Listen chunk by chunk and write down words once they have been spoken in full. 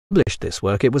published this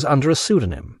work, it was under a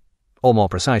pseudonym, or more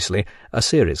precisely, a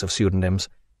series of pseudonyms.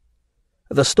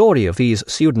 The story of these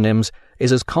pseudonyms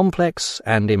is as complex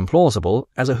and implausible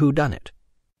as a whodunit.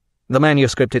 The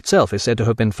manuscript itself is said to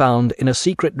have been found in a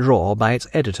secret drawer by its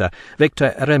editor,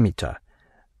 Victor Eremita,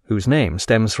 whose name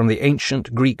stems from the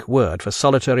ancient Greek word for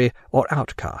solitary or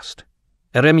outcast.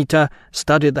 Eremita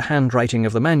studied the handwriting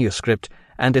of the manuscript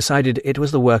and decided it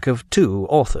was the work of two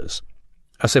authors,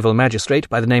 a civil magistrate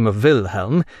by the name of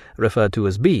Wilhelm, referred to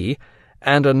as B,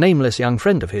 and a nameless young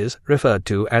friend of his, referred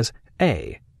to as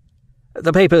A.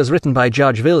 The papers written by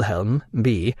Judge Wilhelm,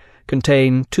 B,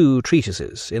 contain two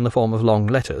treatises in the form of long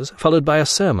letters, followed by a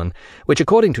sermon, which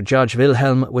according to Judge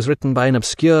Wilhelm was written by an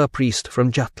obscure priest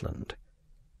from Jutland.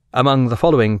 Among the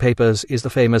following papers is the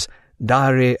famous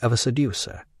Diary of a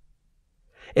Seducer.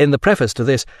 In the preface to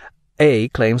this, A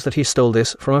claims that he stole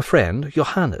this from a friend,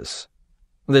 Johannes.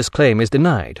 This claim is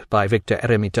denied by Victor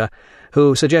Eremita,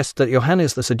 who suggests that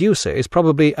Johannes the Seducer is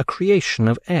probably a creation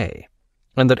of A,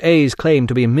 and that A's claim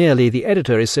to be merely the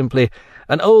editor is simply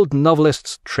an old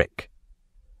novelist's trick.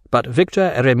 But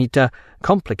Victor Eremita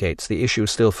complicates the issue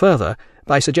still further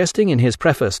by suggesting in his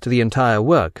preface to the entire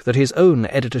work that his own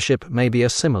editorship may be a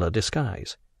similar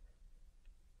disguise.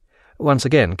 Once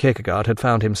again, Kierkegaard had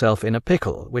found himself in a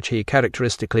pickle, which he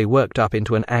characteristically worked up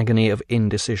into an agony of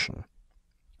indecision.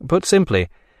 Put simply,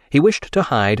 he wished to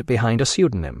hide behind a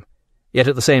pseudonym, yet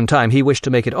at the same time he wished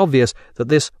to make it obvious that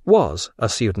this was a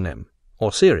pseudonym,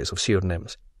 or series of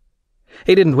pseudonyms.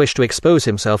 He didn't wish to expose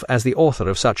himself as the author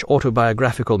of such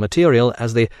autobiographical material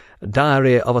as the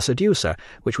Diary of a Seducer,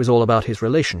 which was all about his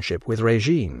relationship with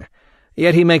Regine.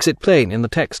 Yet he makes it plain in the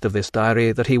text of this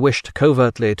diary that he wished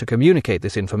covertly to communicate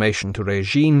this information to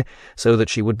Regine so that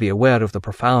she would be aware of the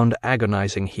profound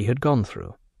agonizing he had gone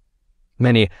through.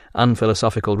 Many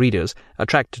unphilosophical readers,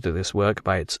 attracted to this work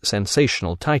by its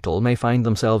sensational title, may find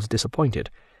themselves disappointed.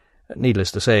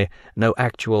 Needless to say, no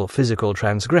actual physical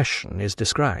transgression is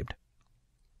described.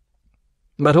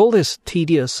 But all this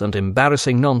tedious and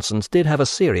embarrassing nonsense did have a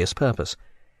serious purpose.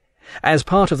 As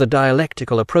part of the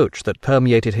dialectical approach that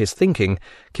permeated his thinking,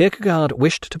 Kierkegaard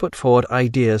wished to put forward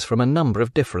ideas from a number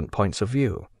of different points of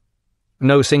view.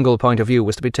 No single point of view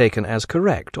was to be taken as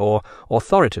correct or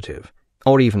authoritative,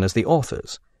 or even as the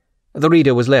author's. The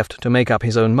reader was left to make up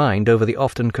his own mind over the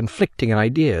often conflicting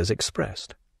ideas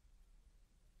expressed.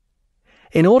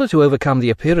 In order to overcome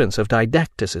the appearance of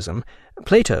didacticism,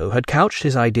 Plato had couched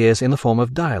his ideas in the form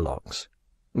of dialogues.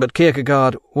 But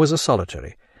Kierkegaard was a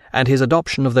solitary, and his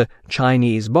adoption of the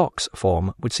Chinese box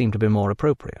form would seem to be more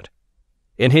appropriate.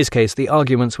 In his case, the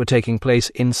arguments were taking place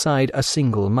inside a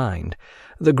single mind.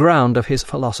 The ground of his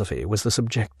philosophy was the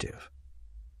subjective.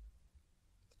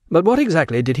 But what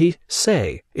exactly did he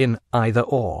say in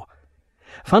either-or?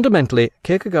 Fundamentally,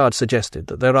 Kierkegaard suggested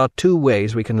that there are two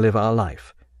ways we can live our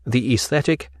life, the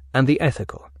aesthetic and the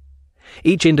ethical.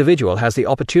 Each individual has the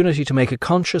opportunity to make a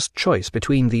conscious choice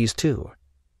between these two.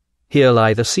 Here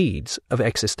lie the seeds of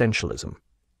existentialism.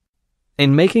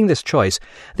 In making this choice,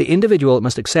 the individual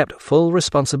must accept full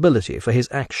responsibility for his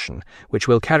action, which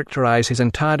will characterize his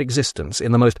entire existence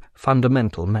in the most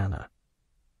fundamental manner.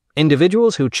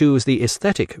 Individuals who choose the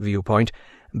aesthetic viewpoint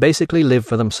basically live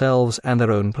for themselves and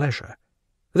their own pleasure.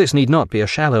 This need not be a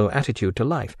shallow attitude to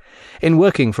life. In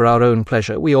working for our own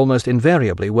pleasure, we almost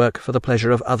invariably work for the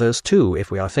pleasure of others too,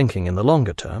 if we are thinking in the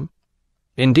longer term.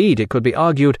 Indeed, it could be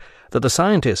argued that the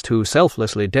scientist who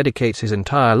selflessly dedicates his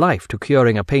entire life to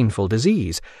curing a painful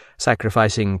disease,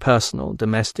 sacrificing personal,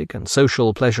 domestic, and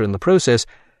social pleasure in the process,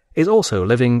 is also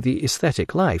living the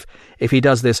aesthetic life, if he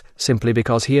does this simply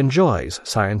because he enjoys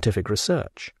scientific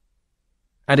research.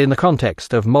 And in the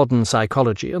context of modern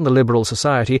psychology and the liberal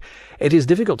society, it is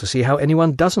difficult to see how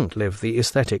anyone doesn't live the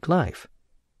aesthetic life.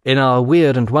 In our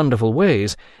weird and wonderful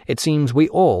ways, it seems we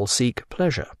all seek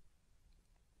pleasure.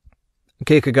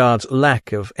 Kierkegaard's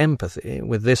lack of empathy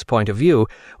with this point of view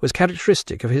was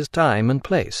characteristic of his time and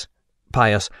place,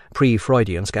 pious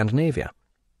pre-Freudian Scandinavia.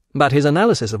 But his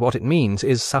analysis of what it means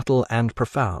is subtle and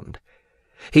profound.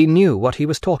 He knew what he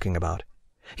was talking about.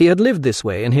 He had lived this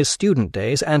way in his student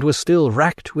days and was still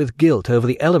racked with guilt over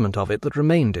the element of it that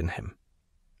remained in him.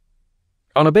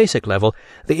 On a basic level,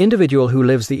 the individual who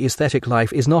lives the aesthetic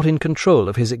life is not in control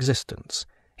of his existence.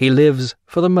 He lives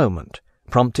for the moment,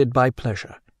 prompted by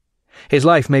pleasure. His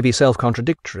life may be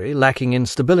self-contradictory, lacking in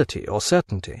stability or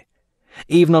certainty.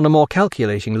 Even on a more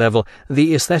calculating level,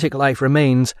 the aesthetic life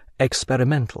remains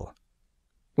experimental.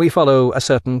 We follow a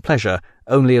certain pleasure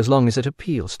only as long as it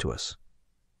appeals to us.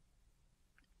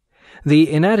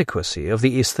 The inadequacy of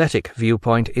the aesthetic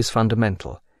viewpoint is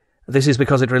fundamental. This is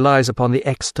because it relies upon the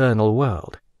external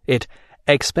world. It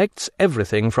expects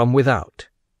everything from without.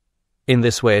 In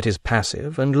this way it is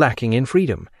passive and lacking in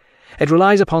freedom. It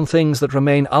relies upon things that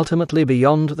remain ultimately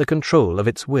beyond the control of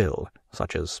its will,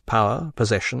 such as power,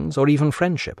 possessions, or even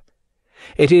friendship.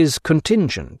 It is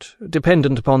contingent,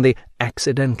 dependent upon the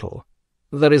accidental.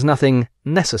 There is nothing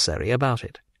necessary about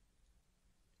it.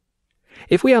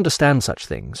 If we understand such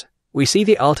things, we see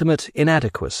the ultimate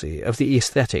inadequacy of the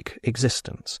aesthetic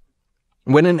existence.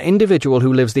 When an individual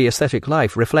who lives the aesthetic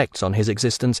life reflects on his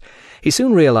existence, he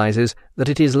soon realizes that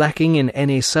it is lacking in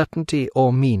any certainty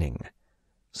or meaning.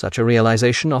 Such a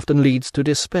realization often leads to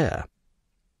despair.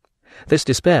 This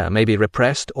despair may be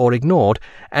repressed or ignored,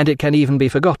 and it can even be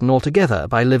forgotten altogether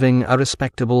by living a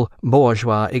respectable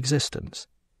bourgeois existence.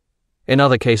 In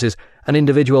other cases, an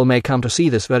individual may come to see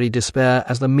this very despair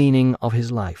as the meaning of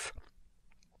his life.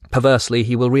 Perversely,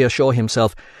 he will reassure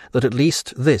himself that at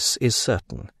least this is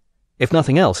certain. If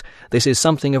nothing else, this is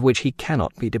something of which he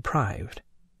cannot be deprived.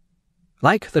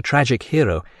 Like the tragic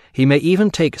hero, he may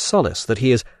even take solace that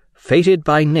he is fated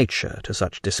by nature to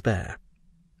such despair.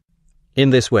 In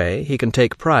this way, he can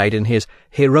take pride in his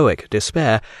heroic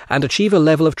despair and achieve a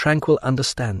level of tranquil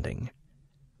understanding.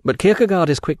 But Kierkegaard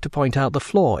is quick to point out the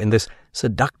flaw in this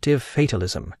seductive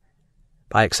fatalism.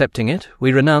 By accepting it,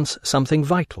 we renounce something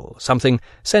vital, something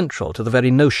central to the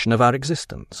very notion of our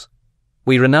existence.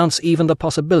 We renounce even the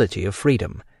possibility of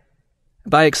freedom.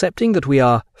 By accepting that we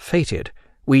are fated,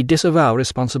 we disavow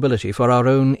responsibility for our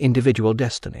own individual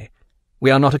destiny.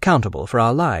 We are not accountable for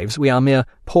our lives, we are mere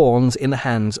pawns in the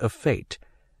hands of fate.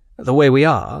 The way we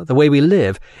are, the way we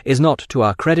live, is not to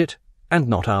our credit and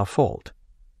not our fault.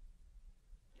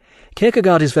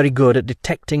 Kierkegaard is very good at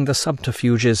detecting the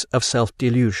subterfuges of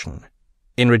self-delusion.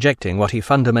 In rejecting what he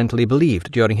fundamentally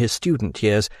believed during his student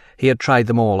years, he had tried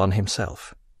them all on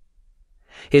himself.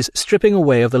 His stripping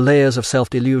away of the layers of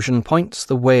self-delusion points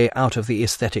the way out of the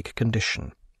aesthetic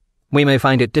condition. We may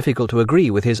find it difficult to agree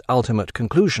with his ultimate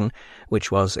conclusion, which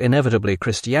was inevitably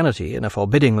Christianity in a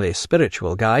forbiddingly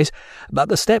spiritual guise, but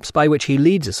the steps by which he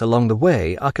leads us along the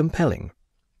way are compelling.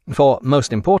 For,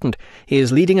 most important, he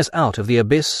is leading us out of the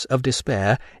abyss of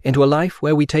despair into a life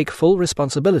where we take full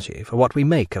responsibility for what we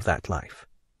make of that life.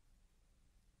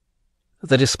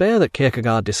 The despair that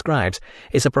Kierkegaard describes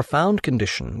is a profound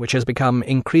condition which has become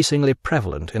increasingly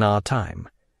prevalent in our time.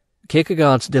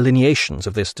 Kierkegaard's delineations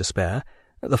of this despair,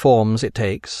 the forms it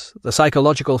takes, the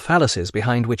psychological fallacies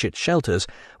behind which it shelters,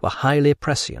 were highly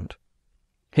prescient.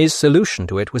 His solution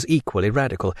to it was equally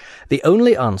radical. The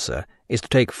only answer is to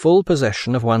take full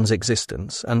possession of one's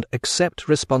existence and accept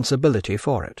responsibility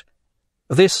for it.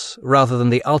 This, rather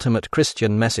than the ultimate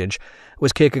Christian message,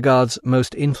 was Kierkegaard's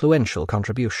most influential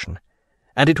contribution,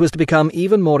 and it was to become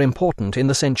even more important in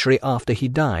the century after he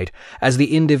died, as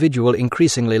the individual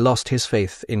increasingly lost his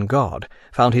faith in God,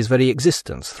 found his very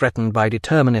existence threatened by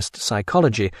determinist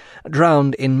psychology,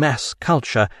 drowned in mass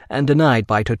culture, and denied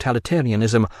by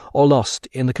totalitarianism, or lost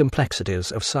in the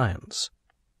complexities of science.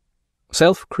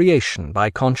 Self-creation by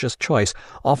conscious choice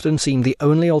often seemed the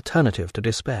only alternative to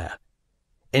despair.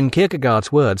 In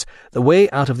Kierkegaard's words, the way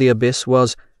out of the abyss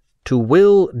was to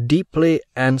will deeply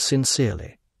and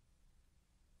sincerely.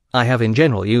 I have in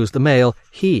general used the male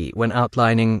he when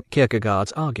outlining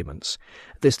Kierkegaard's arguments.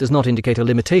 This does not indicate a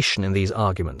limitation in these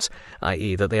arguments,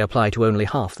 i.e. that they apply to only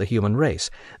half the human race,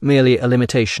 merely a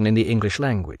limitation in the English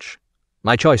language.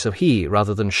 My choice of he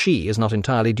rather than she is not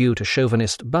entirely due to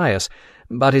chauvinist bias,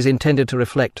 but is intended to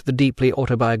reflect the deeply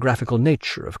autobiographical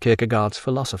nature of Kierkegaard's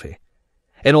philosophy.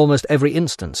 In almost every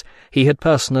instance, he had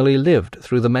personally lived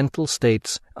through the mental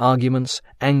states, arguments,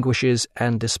 anguishes,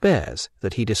 and despairs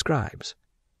that he describes.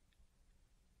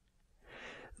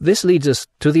 This leads us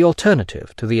to the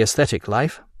alternative to the aesthetic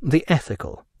life, the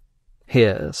ethical.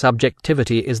 Here,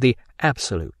 subjectivity is the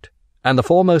absolute, and the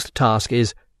foremost task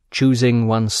is choosing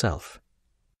oneself.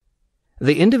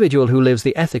 The individual who lives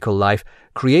the ethical life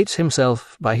creates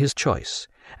himself by his choice,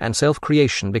 and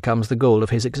self-creation becomes the goal of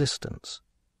his existence.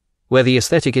 Where the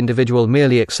aesthetic individual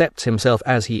merely accepts himself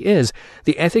as he is,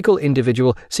 the ethical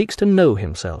individual seeks to know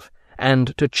himself,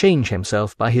 and to change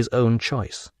himself by his own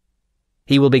choice.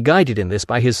 He will be guided in this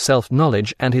by his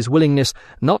self-knowledge and his willingness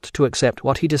not to accept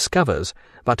what he discovers,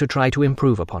 but to try to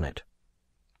improve upon it.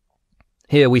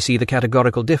 Here we see the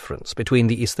categorical difference between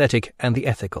the aesthetic and the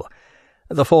ethical.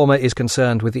 The former is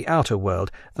concerned with the outer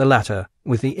world, the latter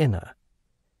with the inner.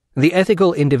 The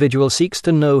ethical individual seeks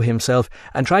to know himself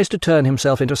and tries to turn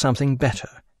himself into something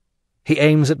better. He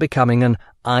aims at becoming an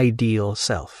ideal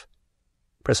self.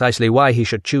 Precisely why he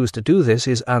should choose to do this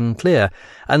is unclear,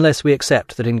 unless we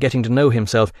accept that in getting to know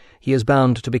himself he is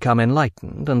bound to become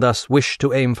enlightened and thus wish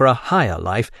to aim for a higher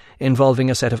life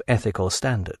involving a set of ethical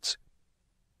standards.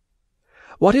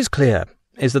 What is clear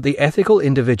is that the ethical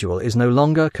individual is no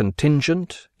longer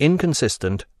contingent,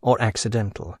 inconsistent, or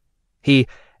accidental. He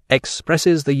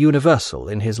expresses the universal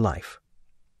in his life.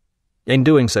 In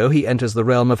doing so, he enters the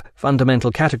realm of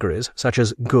fundamental categories such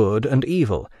as good and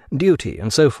evil, duty,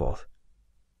 and so forth.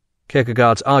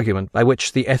 Kierkegaard's argument by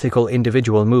which the ethical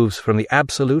individual moves from the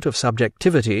absolute of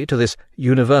subjectivity to this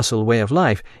universal way of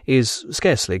life is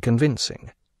scarcely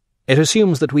convincing. It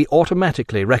assumes that we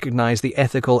automatically recognize the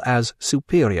ethical as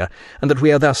superior, and that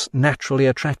we are thus naturally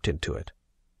attracted to it.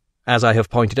 As I have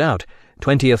pointed out,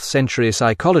 20th century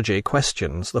psychology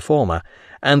questions the former,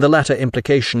 and the latter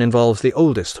implication involves the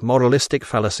oldest moralistic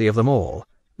fallacy of them all.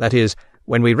 That is,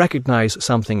 when we recognize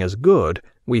something as good,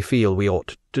 we feel we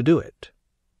ought to do it.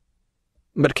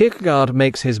 But Kierkegaard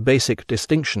makes his basic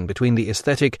distinction between the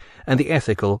aesthetic and the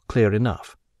ethical clear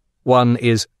enough. One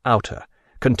is outer,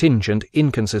 contingent,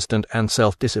 inconsistent, and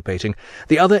self-dissipating.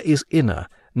 The other is inner,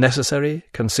 necessary,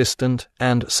 consistent,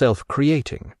 and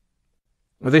self-creating.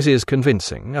 This is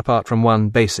convincing, apart from one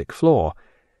basic flaw.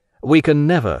 We can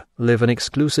never live an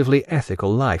exclusively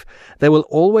ethical life. There will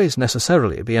always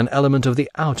necessarily be an element of the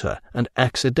outer and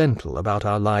accidental about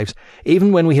our lives.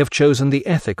 Even when we have chosen the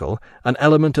ethical, an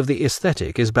element of the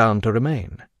aesthetic is bound to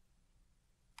remain.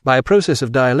 By a process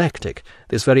of dialectic,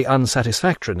 this very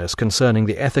unsatisfactoriness concerning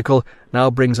the ethical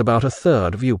now brings about a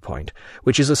third viewpoint,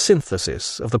 which is a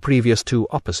synthesis of the previous two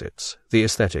opposites, the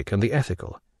aesthetic and the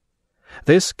ethical.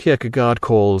 This Kierkegaard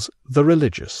calls the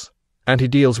religious, and he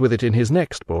deals with it in his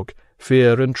next book,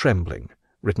 Fear and Trembling,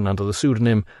 written under the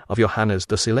pseudonym of Johannes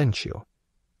de Silentio.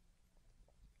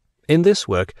 In this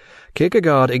work,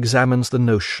 Kierkegaard examines the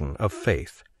notion of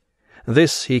faith.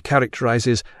 This he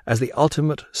characterizes as the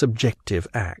ultimate subjective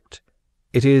act.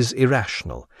 It is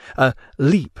irrational, a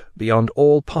leap beyond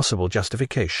all possible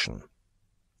justification.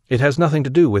 It has nothing to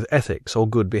do with ethics or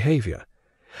good behavior.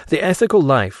 The ethical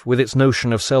life, with its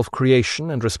notion of self-creation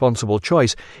and responsible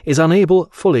choice, is unable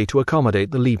fully to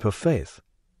accommodate the leap of faith.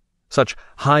 Such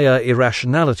higher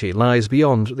irrationality lies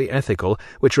beyond the ethical,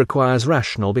 which requires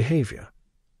rational behavior.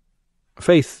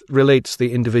 Faith relates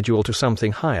the individual to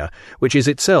something higher, which is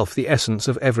itself the essence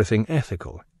of everything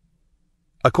ethical.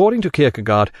 According to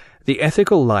Kierkegaard, the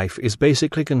ethical life is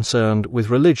basically concerned with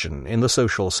religion in the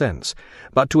social sense,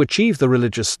 but to achieve the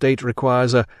religious state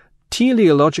requires a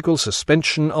teleological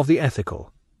suspension of the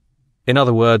ethical. In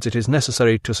other words, it is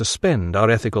necessary to suspend our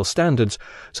ethical standards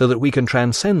so that we can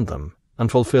transcend them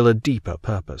and fulfill a deeper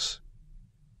purpose.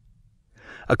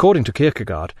 According to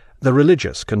Kierkegaard, the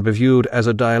religious can be viewed as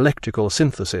a dialectical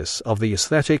synthesis of the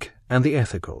aesthetic and the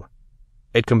ethical.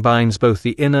 It combines both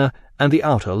the inner and the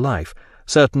outer life,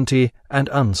 certainty and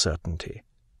uncertainty,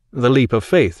 the leap of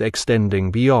faith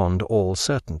extending beyond all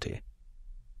certainty.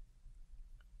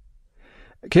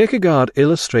 Kierkegaard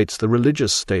illustrates the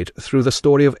religious state through the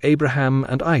story of Abraham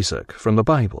and Isaac from the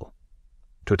Bible.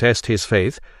 To test his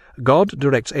faith, God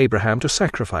directs Abraham to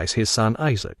sacrifice his son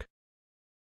Isaac.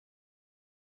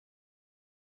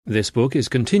 This book is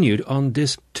continued on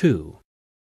Disc 2.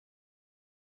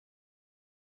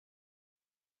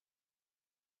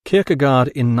 Kierkegaard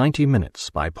in 90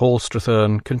 Minutes by Paul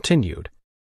Strathern, continued.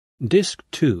 Disc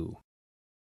 2.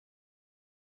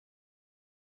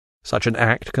 Such an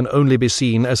act can only be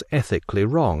seen as ethically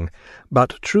wrong,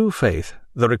 but true faith,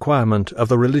 the requirement of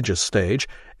the religious stage,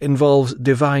 involves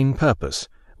divine purpose,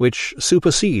 which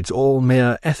supersedes all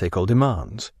mere ethical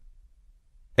demands.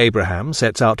 Abraham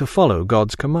sets out to follow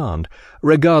God's command,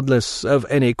 regardless of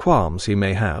any qualms he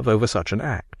may have over such an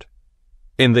act.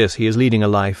 In this he is leading a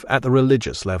life at the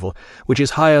religious level, which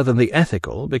is higher than the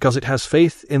ethical because it has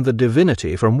faith in the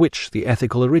divinity from which the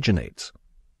ethical originates.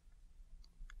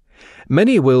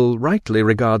 Many will rightly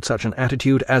regard such an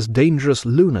attitude as dangerous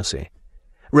lunacy.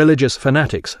 Religious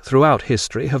fanatics throughout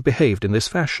history have behaved in this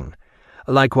fashion.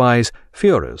 Likewise,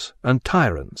 Führers and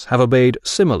tyrants have obeyed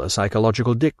similar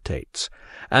psychological dictates,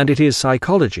 and it is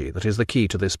psychology that is the key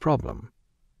to this problem.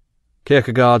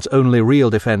 Kierkegaard's only real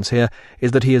defense here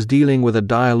is that he is dealing with a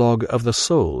dialogue of the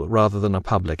soul rather than a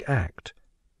public act.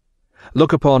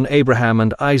 Look upon Abraham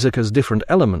and Isaac as different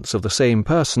elements of the same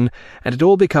person, and it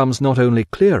all becomes not only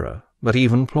clearer, but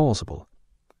even plausible.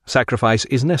 Sacrifice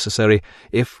is necessary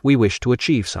if we wish to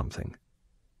achieve something.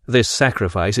 This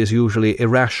sacrifice is usually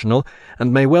irrational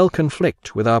and may well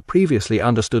conflict with our previously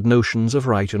understood notions of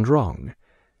right and wrong.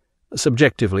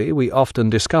 Subjectively, we often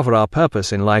discover our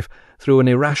purpose in life through an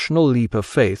irrational leap of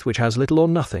faith which has little or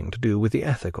nothing to do with the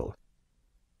ethical.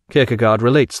 Kierkegaard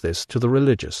relates this to the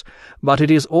religious, but it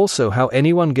is also how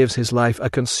anyone gives his life a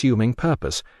consuming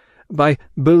purpose, by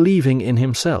believing in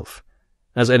himself,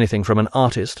 as anything from an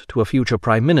artist to a future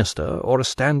prime minister or a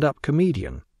stand-up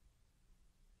comedian.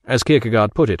 As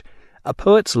Kierkegaard put it, a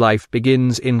poet's life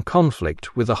begins in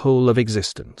conflict with the whole of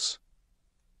existence.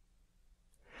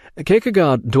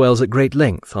 Kierkegaard dwells at great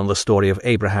length on the story of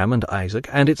Abraham and Isaac,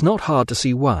 and it's not hard to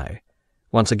see why.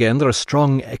 Once again, there are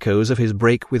strong echoes of his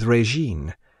break with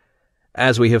Regine.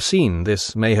 As we have seen,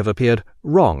 this may have appeared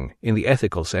wrong in the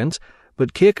ethical sense,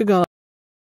 but Kierkegaard